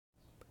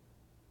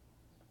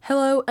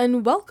Hello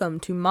and welcome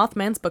to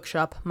Mothman's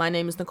Bookshop. My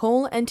name is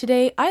Nicole, and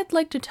today I'd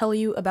like to tell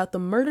you about The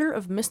Murder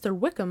of Mr.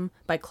 Wickham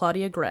by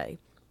Claudia Gray.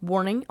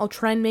 Warning, I'll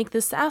try and make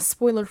this as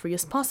spoiler-free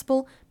as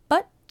possible,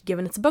 but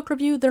given it's a book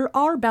review, there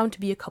are bound to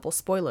be a couple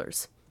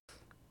spoilers.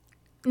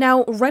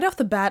 Now, right off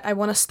the bat, I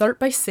want to start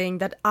by saying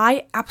that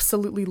I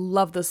absolutely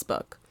love this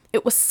book.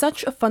 It was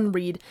such a fun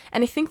read,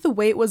 and I think the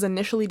way it was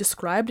initially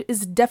described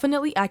is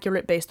definitely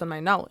accurate based on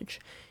my knowledge.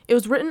 It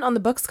was written on the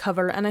book's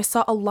cover, and I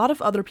saw a lot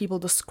of other people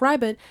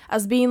describe it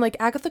as being like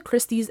Agatha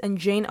Christie's and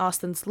Jane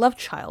Austen's love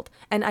child,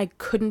 and I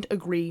couldn't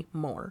agree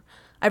more.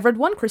 I've read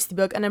one Christie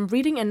book, and I'm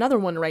reading another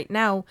one right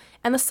now,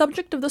 and the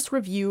subject of this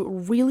review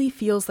really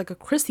feels like a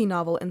Christie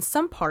novel in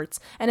some parts,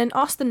 and an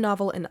Austen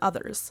novel in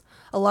others.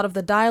 A lot of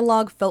the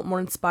dialogue felt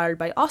more inspired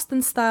by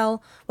Austen's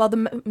style, while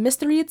the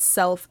mystery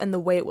itself and the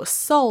way it was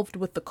solved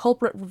with the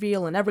culprit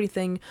reveal and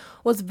everything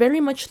was very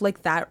much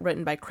like that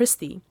written by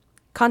Christie.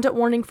 Content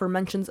warning for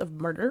mentions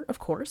of murder, of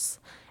course.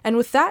 And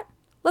with that,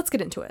 let's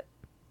get into it.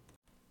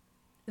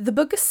 The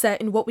book is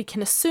set in what we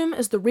can assume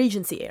is the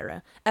Regency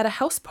era, at a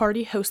house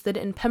party hosted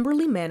in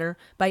Pemberley Manor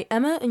by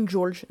Emma and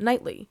George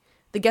Knightley.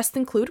 The guests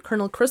include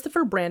Colonel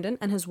Christopher Brandon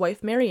and his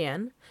wife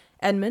Marianne,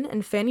 Edmund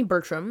and Fanny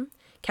Bertram,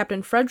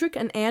 Captain Frederick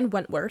and Anne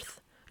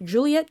Wentworth,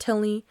 Juliet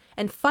Tilney,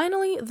 and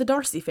finally the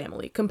Darcy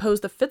family,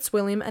 composed of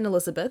Fitzwilliam and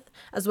Elizabeth,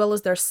 as well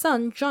as their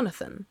son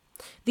Jonathan.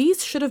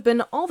 These should have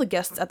been all the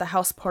guests at the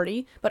house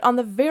party, but on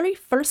the very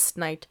first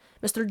night,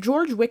 Mr.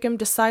 George Wickham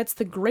decides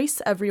to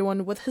grace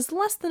everyone with his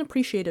less than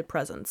appreciated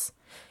presence.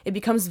 It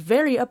becomes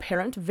very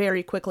apparent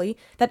very quickly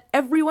that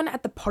everyone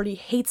at the party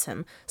hates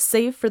him,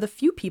 save for the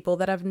few people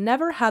that have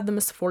never had the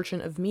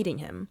misfortune of meeting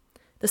him.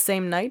 The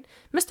same night,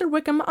 Mr.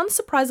 Wickham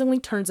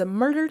unsurprisingly turns up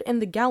murdered in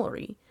the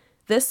gallery.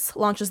 This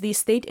launches the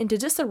estate into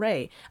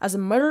disarray as a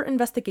murder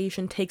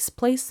investigation takes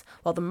place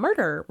while the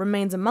murderer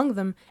remains among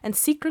them and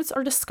secrets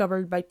are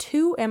discovered by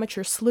two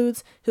amateur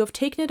sleuths who have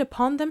taken it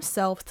upon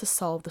themselves to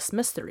solve this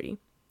mystery.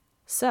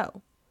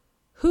 So,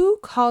 who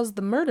caused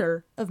the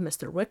murder of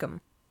Mr.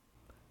 Wickham?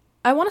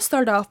 I want to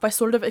start off by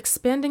sort of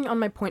expanding on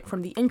my point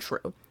from the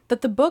intro,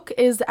 that the book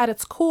is at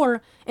its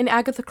core an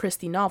Agatha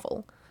Christie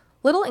novel.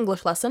 Little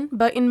English lesson,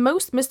 but in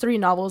most mystery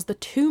novels, the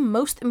two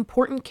most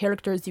important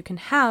characters you can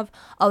have,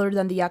 other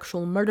than the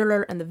actual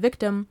murderer and the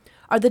victim,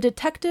 are the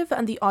detective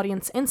and the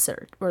audience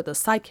insert, or the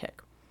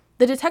sidekick.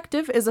 The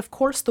detective is of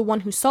course the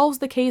one who solves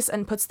the case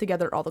and puts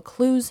together all the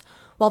clues,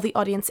 while the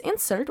audience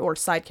insert, or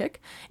sidekick,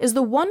 is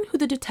the one who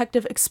the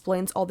detective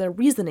explains all their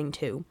reasoning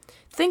to.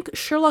 Think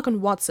Sherlock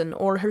and Watson,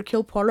 or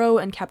Hercule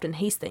Poirot and Captain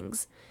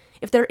Hastings.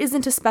 If there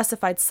isn't a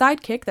specified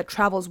sidekick that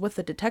travels with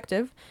the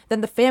detective,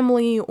 then the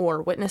family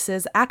or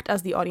witnesses act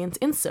as the audience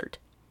insert.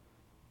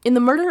 In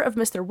The Murder of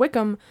Mr.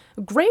 Wickham,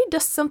 Gray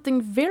does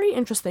something very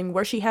interesting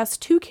where she has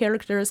two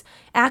characters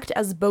act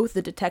as both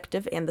the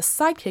detective and the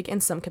sidekick in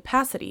some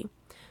capacity.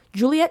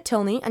 Juliet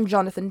Tilney and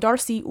Jonathan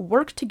Darcy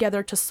work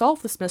together to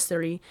solve this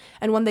mystery,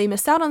 and when they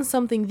miss out on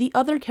something, the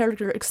other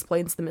character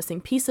explains the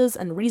missing pieces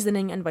and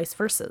reasoning and vice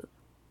versa.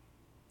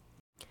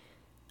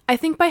 I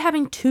think by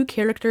having two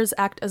characters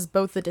act as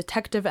both the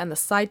detective and the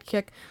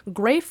sidekick,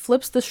 Gray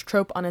flips this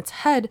trope on its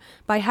head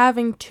by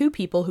having two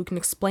people who can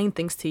explain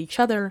things to each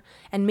other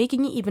and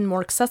making it even more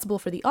accessible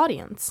for the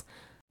audience.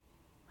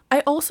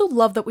 I also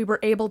love that we were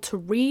able to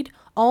read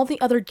all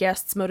the other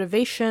guests'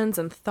 motivations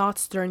and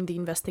thoughts during the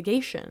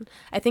investigation.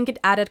 I think it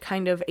added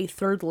kind of a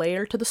third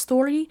layer to the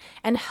story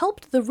and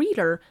helped the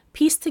reader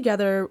piece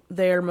together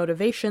their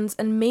motivations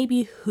and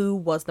maybe who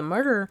was the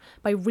murderer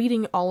by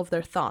reading all of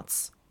their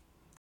thoughts.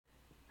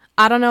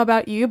 I don't know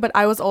about you, but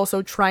I was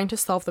also trying to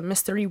solve the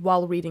mystery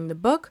while reading the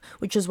book,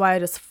 which is why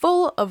it is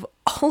full of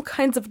all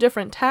kinds of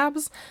different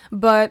tabs,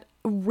 but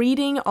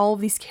reading all of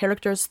these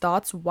characters'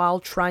 thoughts while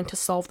trying to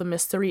solve the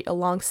mystery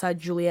alongside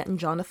Juliet and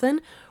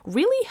Jonathan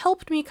really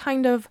helped me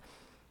kind of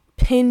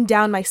pin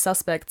down my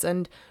suspects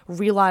and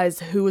realize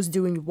who was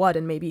doing what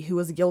and maybe who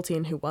was guilty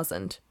and who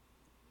wasn't.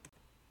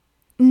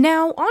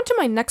 Now, on to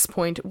my next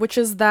point, which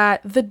is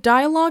that the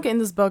dialogue in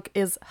this book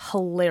is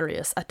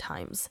hilarious at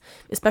times,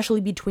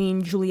 especially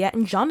between Juliet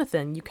and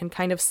Jonathan. You can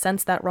kind of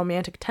sense that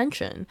romantic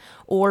tension,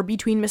 or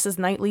between Mrs.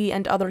 Knightley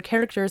and other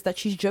characters that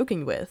she's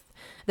joking with.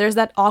 There's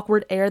that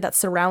awkward air that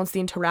surrounds the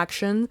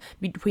interaction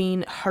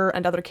between her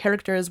and other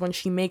characters when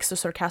she makes a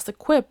sarcastic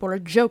quip or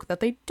a joke that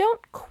they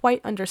don't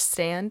quite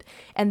understand,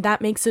 and that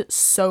makes it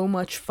so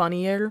much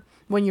funnier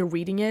when you're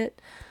reading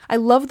it. I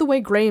love the way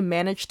Gray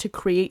managed to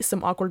create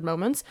some awkward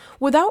moments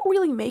without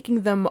really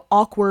making them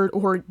awkward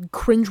or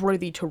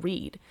cringeworthy to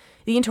read.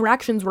 The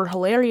interactions were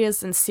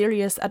hilarious and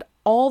serious at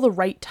all the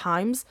right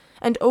times,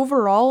 and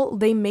overall,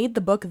 they made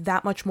the book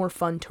that much more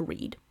fun to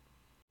read.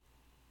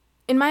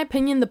 In my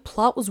opinion, the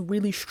plot was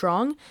really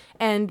strong,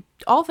 and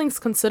all things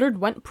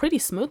considered, went pretty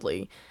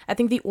smoothly. I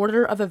think the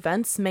order of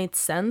events made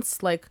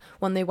sense, like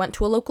when they went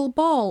to a local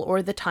ball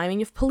or the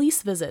timing of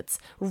police visits,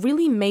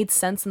 really made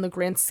sense in the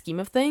grand scheme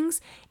of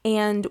things,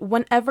 and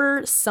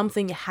whenever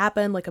something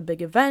happened, like a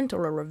big event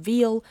or a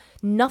reveal,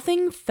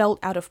 nothing felt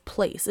out of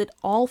place. It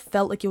all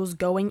felt like it was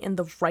going in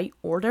the right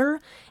order,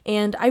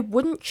 and I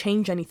wouldn't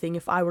change anything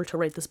if I were to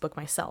write this book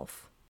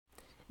myself.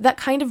 That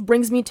kind of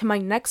brings me to my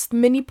next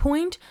mini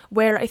point,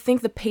 where I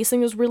think the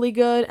pacing is really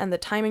good and the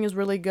timing is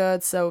really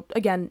good, so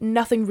again,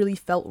 nothing really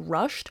felt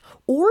rushed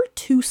or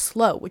too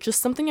slow, which is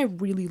something I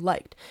really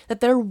liked.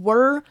 That there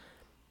were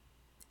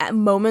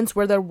moments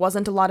where there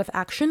wasn't a lot of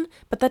action,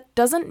 but that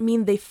doesn't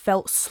mean they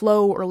felt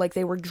slow or like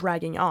they were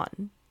dragging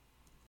on.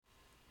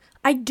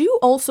 I do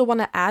also want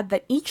to add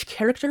that each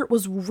character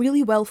was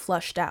really well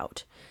fleshed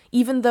out.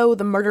 Even though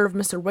The Murder of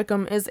Mr.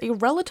 Wickham is a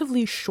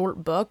relatively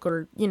short book,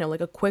 or,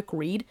 like a quick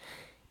read,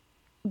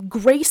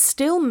 Gray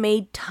still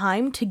made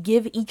time to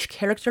give each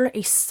character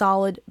a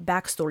solid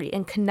backstory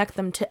and connect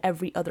them to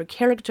every other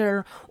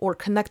character or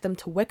connect them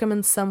to Wickham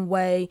in some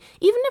way.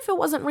 Even if it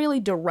wasn't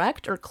really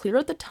direct or clear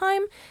at the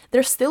time,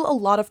 there's still a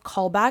lot of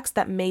callbacks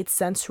that made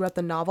sense throughout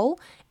the novel,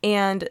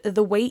 and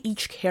the way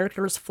each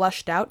character is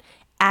fleshed out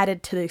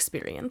added to the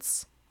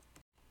experience.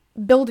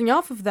 Building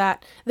off of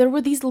that, there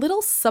were these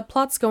little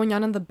subplots going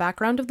on in the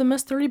background of the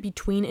mystery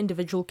between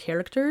individual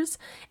characters,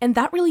 and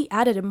that really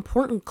added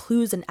important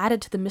clues and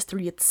added to the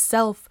mystery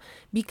itself,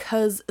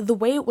 because the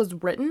way it was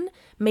written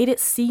made it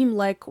seem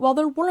like, while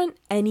there weren't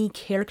any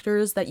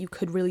characters that you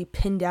could really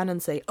pin down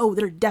and say, oh,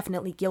 they're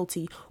definitely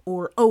guilty,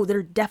 or oh,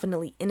 they're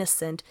definitely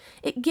innocent,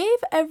 it gave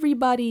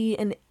everybody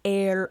an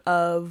air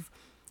of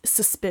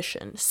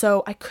suspicion.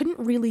 So I couldn't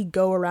really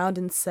go around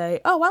and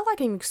say, oh, well, I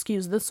can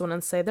excuse this one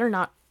and say they're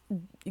not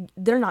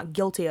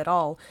guilty at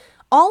all.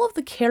 All of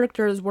the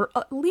characters were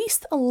at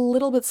least a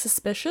little bit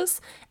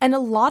suspicious, and a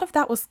lot of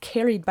that was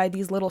carried by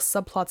these little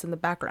subplots in the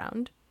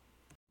background.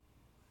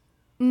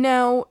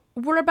 Now,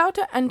 we're about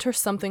to enter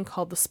something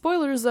called the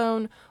spoiler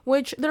zone,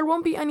 which there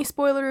won't be any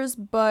spoilers,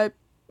 but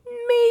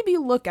maybe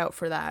look out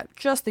for that,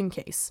 just in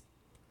case.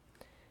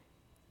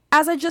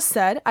 As I just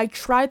said, I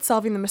tried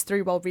solving the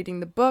mystery while reading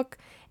the book,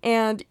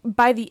 and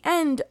by the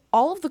end,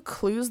 all of the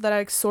clues that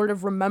I sort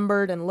of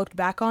remembered and looked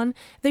back on,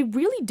 they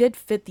really did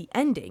fit the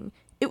ending.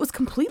 It was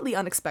completely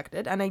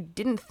unexpected, and I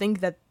didn't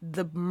think that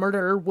the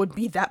murderer would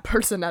be that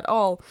person at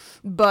all,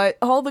 but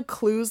all the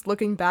clues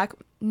looking back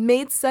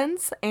made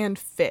sense and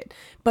fit.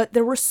 But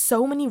there were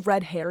so many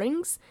red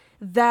herrings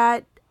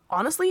that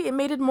honestly, it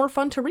made it more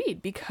fun to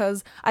read,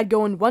 because I'd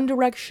go in one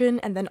direction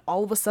and then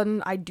all of a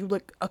sudden I'd do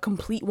like a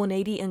complete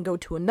 180 and go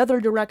to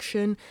another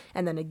direction,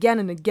 and then again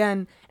and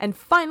again, and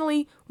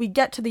finally we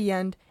get to the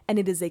end and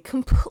it is a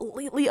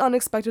completely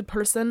unexpected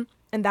person,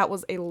 and that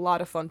was a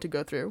lot of fun to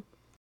go through.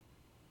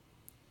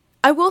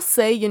 I will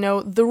say,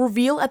 the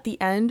reveal at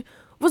the end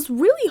was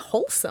really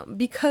wholesome,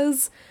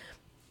 because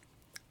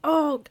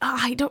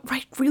I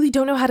really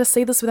don't know how to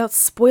say this without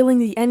spoiling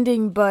the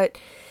ending, but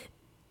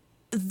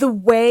the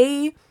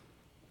way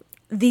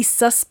the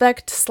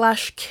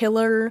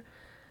suspect/killer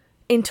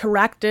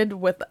interacted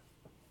with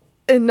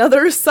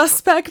another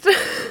suspect,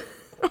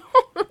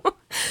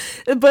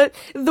 but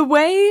the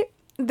way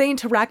they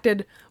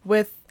interacted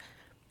with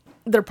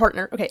their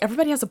partner, okay,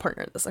 everybody has a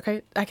partner in this,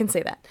 okay, I can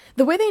say that.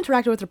 The way they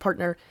interacted with their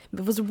partner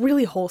was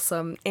really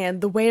wholesome,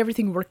 and the way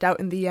everything worked out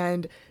in the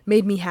end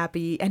made me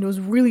happy, and it was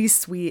really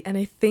sweet, and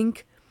I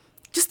think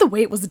just the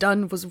way it was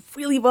done was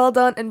really well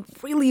done and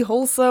really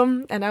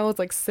wholesome, and I was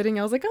like sitting,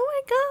 I was like, oh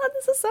my god,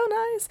 this is so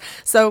nice.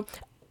 So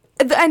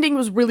the ending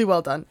was really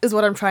well done, is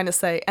what I'm trying to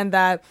say, and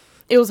that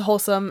it was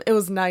wholesome, it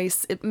was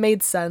nice, it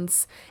made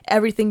sense,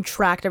 everything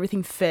tracked,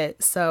 everything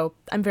fit, so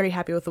I'm very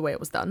happy with the way it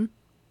was done.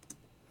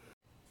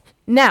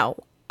 Now,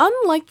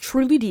 unlike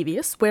Truly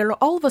Devious, where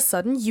all of a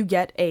sudden you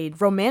get a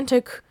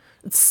romantic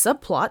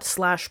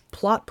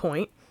subplot/plot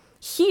point,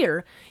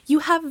 here you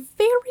have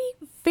very,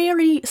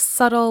 very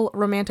subtle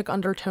romantic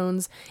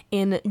undertones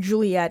in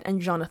Juliet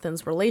and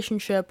Jonathan's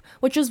relationship,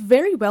 which is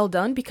very well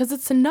done because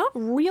it's not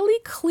really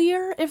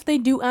clear if they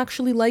do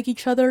actually like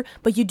each other,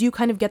 but you do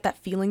kind of get that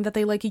feeling that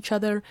they like each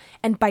other,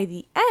 and by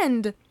the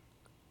end,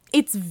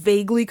 it's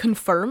vaguely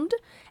confirmed,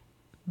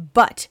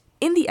 but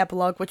in the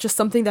epilogue, which is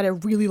something that I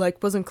really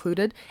like was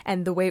included,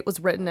 and the way it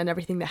was written and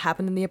everything that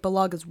happened in the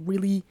epilogue is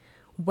really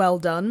well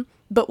done,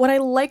 but what I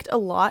liked a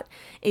lot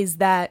is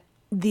that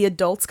the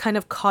adults kind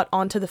of caught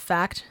on to the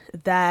fact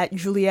that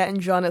Juliet and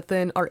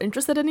Jonathan are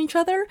interested in each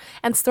other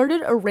and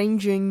started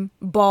arranging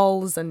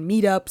balls and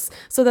meetups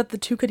so that the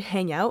two could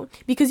hang out,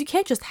 because you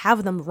can't just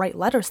have them write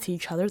letters to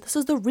each other. This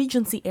is the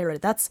Regency era.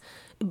 That's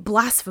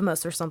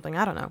blasphemous or something.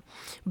 I don't know.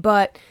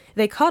 But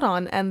they caught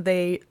on and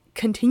they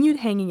continued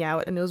hanging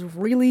out, and it was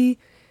really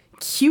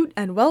cute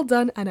and well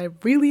done, and I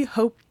really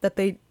hope that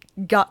they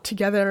got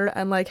together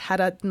and like had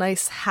a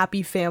nice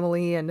happy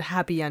family and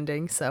happy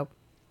ending. So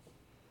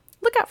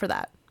look out for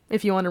that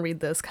if you want to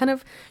read this. Kind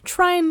of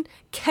try and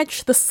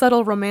catch the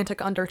subtle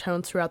romantic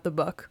undertones throughout the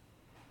book.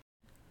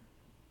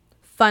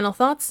 Final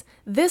thoughts,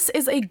 this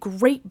is a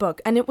great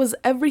book, and it was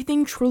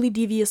everything Truly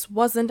Devious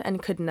wasn't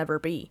and could never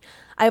be.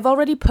 I've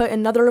already put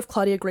another of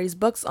Claudia Gray's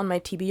books on my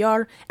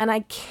TBR, and I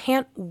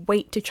can't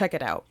wait to check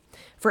it out.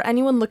 For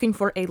anyone looking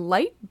for a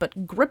light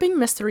but gripping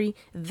mystery,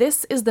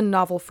 this is the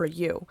novel for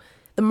you.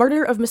 The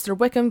Murder of Mr.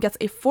 Wickham gets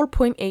a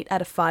 4.8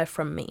 out of 5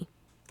 from me.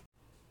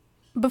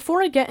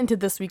 Before I get into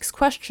this week's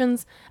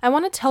questions, I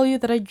want to tell you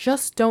that I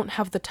just don't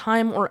have the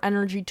time or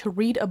energy to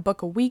read a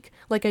book a week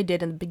like I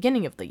did in the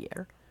beginning of the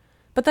year.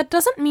 But that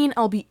doesn't mean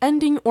I'll be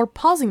ending or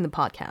pausing the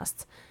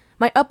podcasts.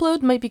 My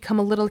upload might become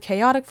a little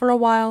chaotic for a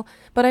while,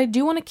 but I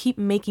do want to keep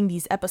making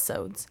these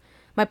episodes.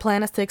 My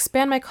plan is to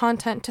expand my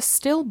content to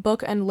still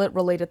book and lit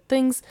related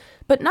things,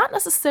 but not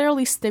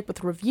necessarily stick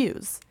with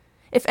reviews.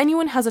 If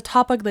anyone has a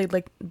topic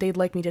they'd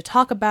like me to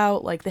talk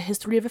about, like the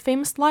history of a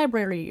famous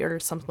library or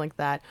something like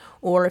that,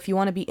 or if you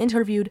want to be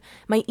interviewed,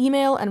 my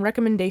email and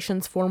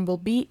recommendations form will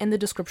be in the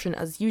description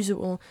as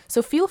usual,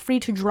 so feel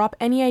free to drop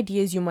any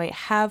ideas you might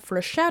have for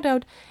a shout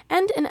out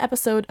and an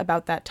episode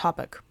about that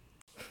topic.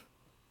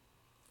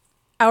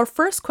 Our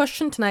first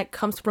question tonight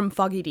comes from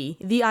Foggy D,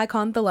 the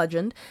icon, the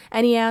legend,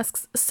 and he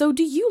asks, so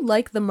do you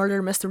like the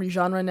murder mystery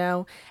genre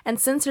now? And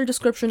since your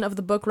description of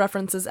the book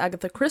references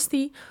Agatha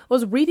Christie,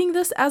 was reading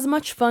this as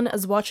much fun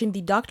as watching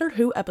the Doctor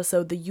Who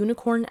episode The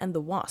Unicorn and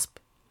the Wasp?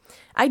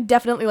 I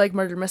definitely like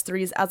murder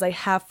mysteries, as I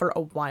have for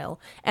a while,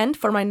 and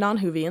for my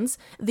non-Whovians,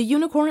 The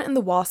Unicorn and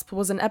the Wasp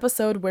was an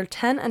episode where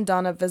Ten and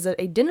Donna visit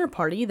a dinner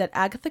party that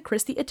Agatha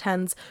Christie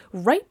attends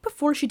right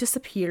before she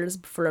disappears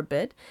for a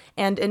bit,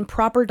 and in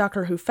proper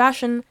Doctor Who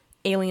fashion,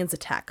 aliens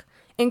attack,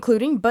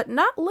 including but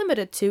not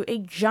limited to a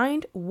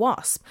giant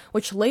wasp,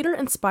 which later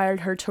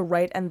inspired her to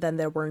write And Then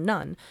There Were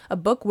None, a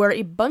book where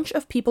a bunch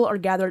of people are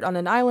gathered on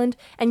an island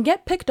and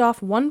get picked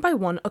off one by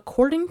one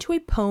according to a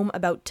poem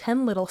about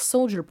 10 little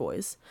soldier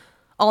boys.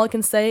 All I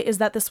can say is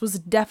that this was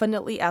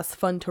definitely as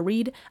fun to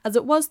read as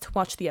it was to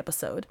watch the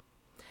episode.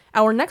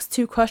 Our next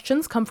two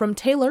questions come from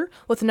Taylor,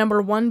 with number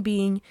 1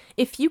 being,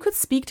 if you could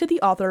speak to the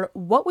author,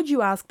 what would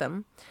you ask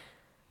them?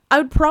 I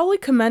would probably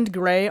commend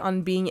Gray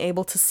on being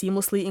able to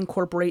seamlessly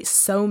incorporate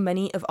so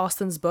many of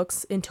Austen's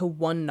books into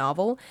one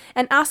novel,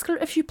 and ask her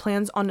if she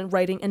plans on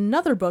writing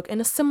another book in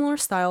a similar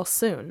style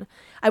soon.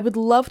 I would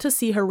love to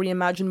see her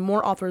reimagine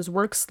more authors'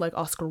 works like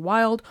Oscar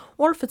Wilde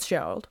or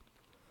Fitzgerald.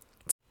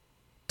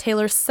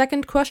 Taylor's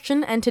second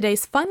question, and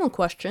today's final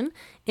question,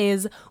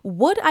 is,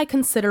 would I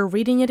consider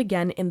reading it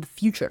again in the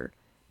future?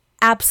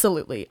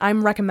 Absolutely.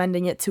 I'm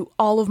recommending it to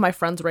all of my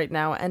friends right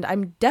now, and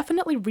I'm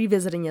definitely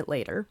revisiting it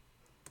later.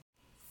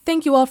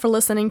 Thank you all for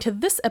listening to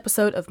this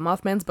episode of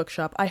Mothman's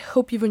Bookshop. I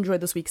hope you've enjoyed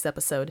this week's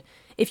episode.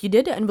 If you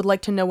did and would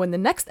like to know when the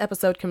next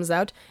episode comes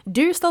out,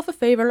 do yourself a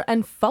favor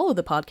and follow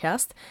the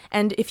podcast.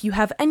 And if you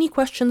have any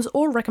questions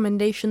or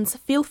recommendations,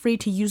 feel free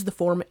to use the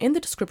form in the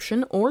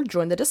description or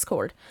join the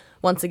Discord.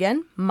 Once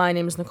again, my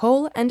name is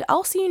Nicole, and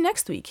I'll see you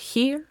next week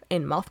here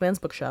in Mothman's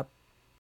Bookshop.